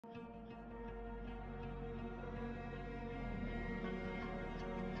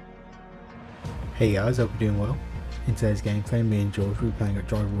Hey guys, hope you're doing well. In today's gameplay, me and George will be playing at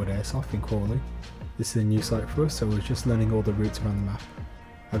Driver Wood Airsoft in Crawley. This is a new site for us, so we're just learning all the routes around the map.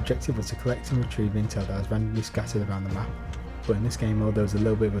 Our objective was to collect and retrieve intel that was randomly scattered around the map, but in this game mode there was a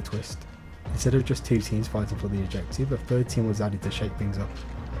little bit of a twist. Instead of just two teams fighting for the objective, a third team was added to shake things up.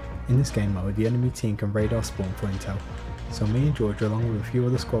 In this game mode, the enemy team can raid our spawn for intel, so me and George along with a few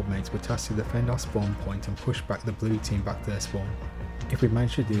other squad mates were tasked to defend our spawn point and push back the blue team back to their spawn. If we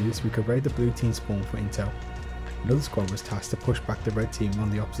managed to do this, we could raid the blue team spawn for intel. Another squad was tasked to push back the red team on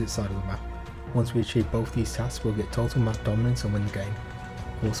the opposite side of the map. Once we achieve both these tasks, we'll get total map dominance and win the game.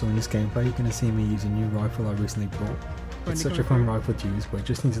 Also in this gameplay, you're going to see me use a new rifle I recently bought. It's such a fun rifle to use, but it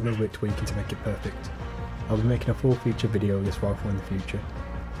just needs a little bit tweaking to make it perfect. I'll be making a full feature video of this rifle in the future.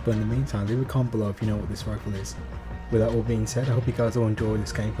 But in the meantime, leave a comment below if you know what this rifle is. With that all being said, I hope you guys all enjoy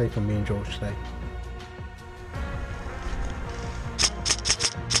this gameplay from me and George today.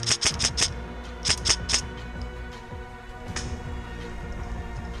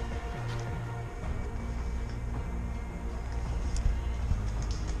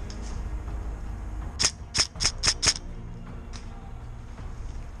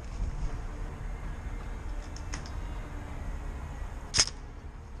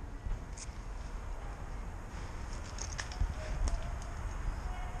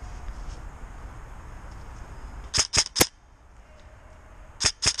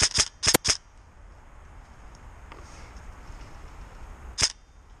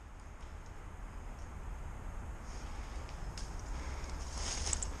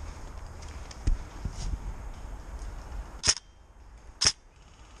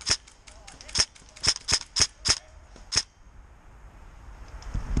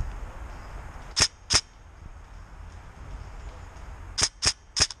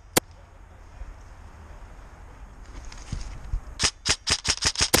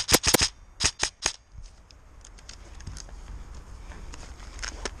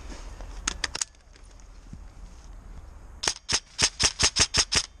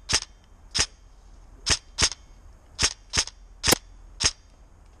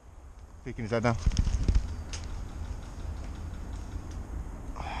 Peeking his head now.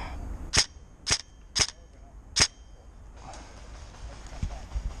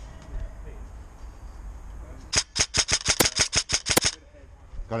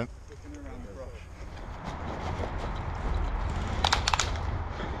 Got him.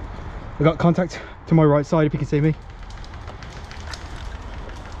 I got contact to my right side if you can see me.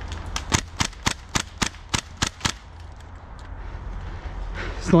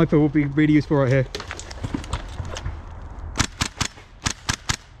 Sniper will be really useful right here.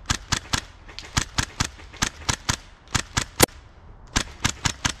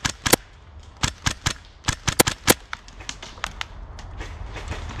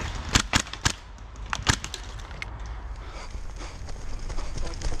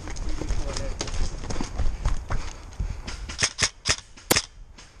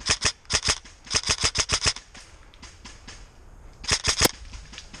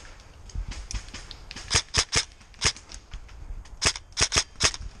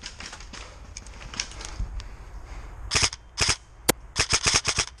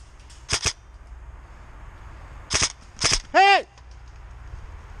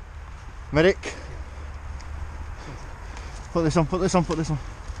 Medic! Put this on, put this on, put this on.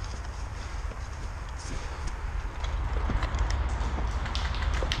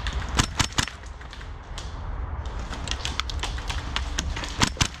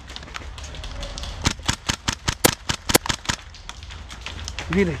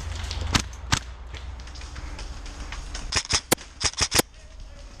 Really?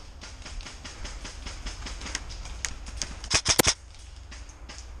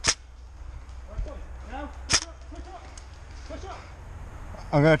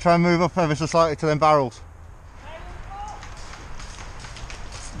 I'm going to try and move up ever so slightly to them barrels.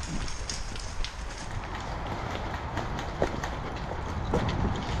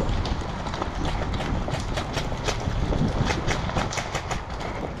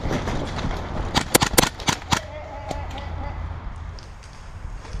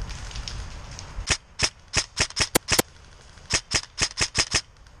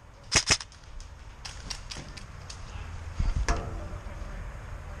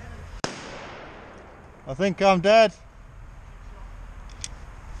 I think I'm dead.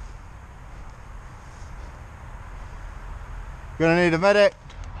 Gonna need a medic.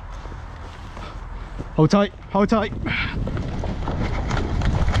 Hold tight, hold tight.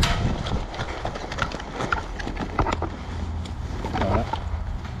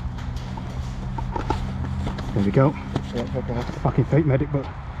 There we go. Fucking fake medic, but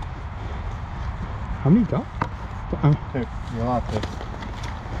How many you got? 2. You're allowed to.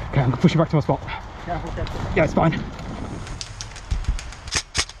 Okay, I'm gonna push you back to my spot. Careful, careful. Yeah, it's fine.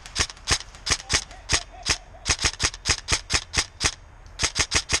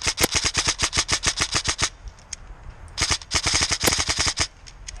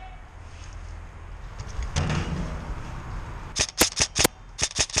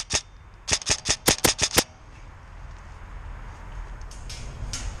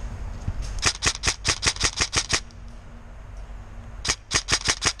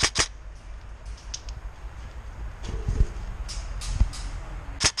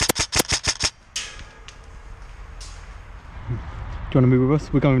 Do you want to move with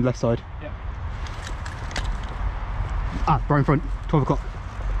us? We're going left side. Yeah. Ah, right in front. 12 o'clock.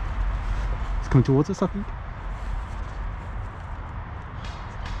 It's coming towards us, I think.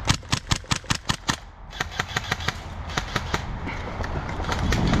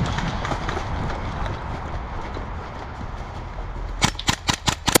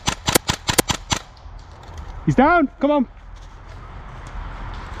 He's down! Come on!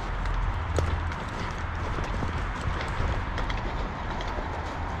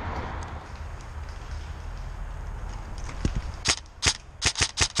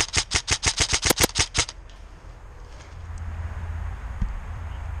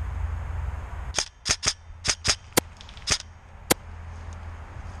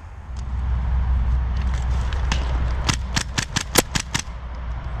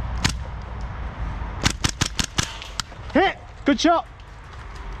 Hit! Good shot!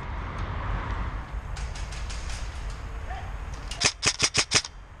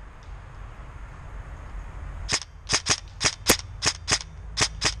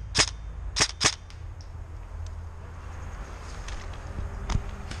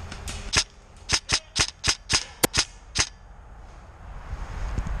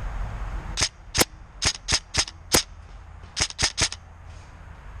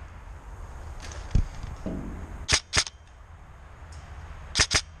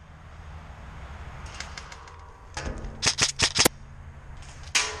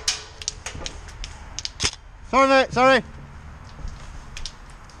 Sorry, mate, sorry.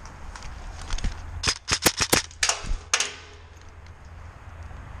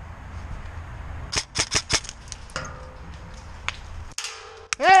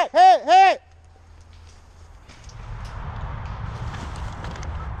 Hit, hit, hit!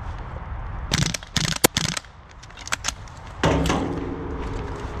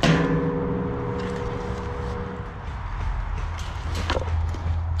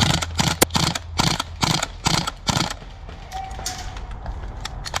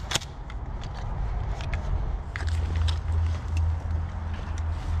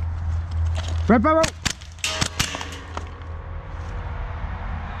 Red barrel!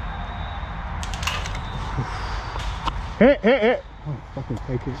 Hit, hit, hit! Oh, fucking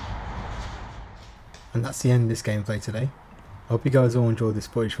take it. And that's the end of this gameplay today. I hope you guys all enjoyed this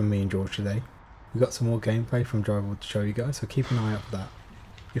footage from me and George today. We got some more gameplay from Driver Wood to show you guys, so keep an eye out for that.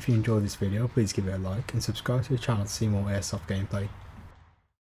 If you enjoyed this video, please give it a like and subscribe to the channel to see more airsoft gameplay.